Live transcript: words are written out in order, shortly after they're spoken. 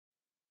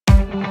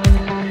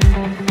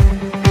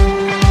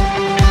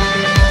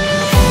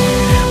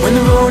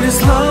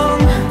is long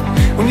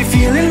when you're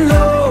feeling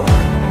low.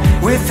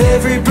 With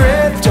every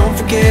breath, don't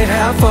forget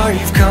how far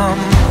you've come.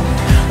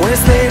 When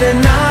it's late at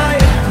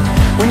night,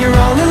 when you're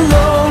all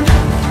alone,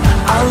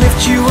 I'll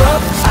lift you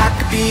up, I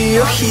could be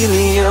your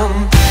helium.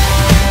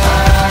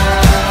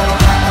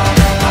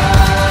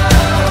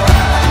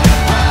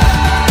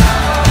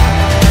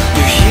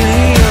 Your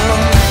helium.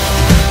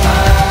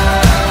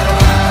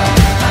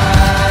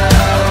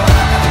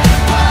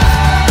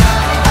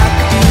 I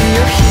could be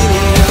your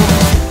helium.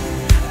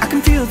 I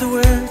can feel the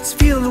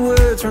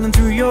words running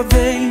through your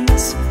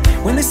veins.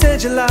 When they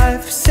said your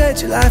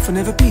life will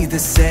never be the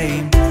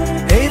same.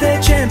 Hey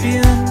there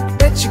champion,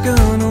 bet you're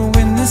gonna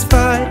win this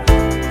fight.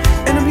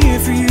 And I'm here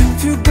for you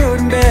through good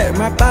and bad,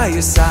 right by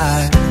your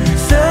side.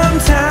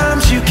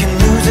 Sometimes you can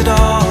lose it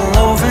all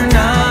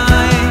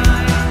overnight,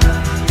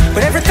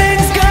 but everything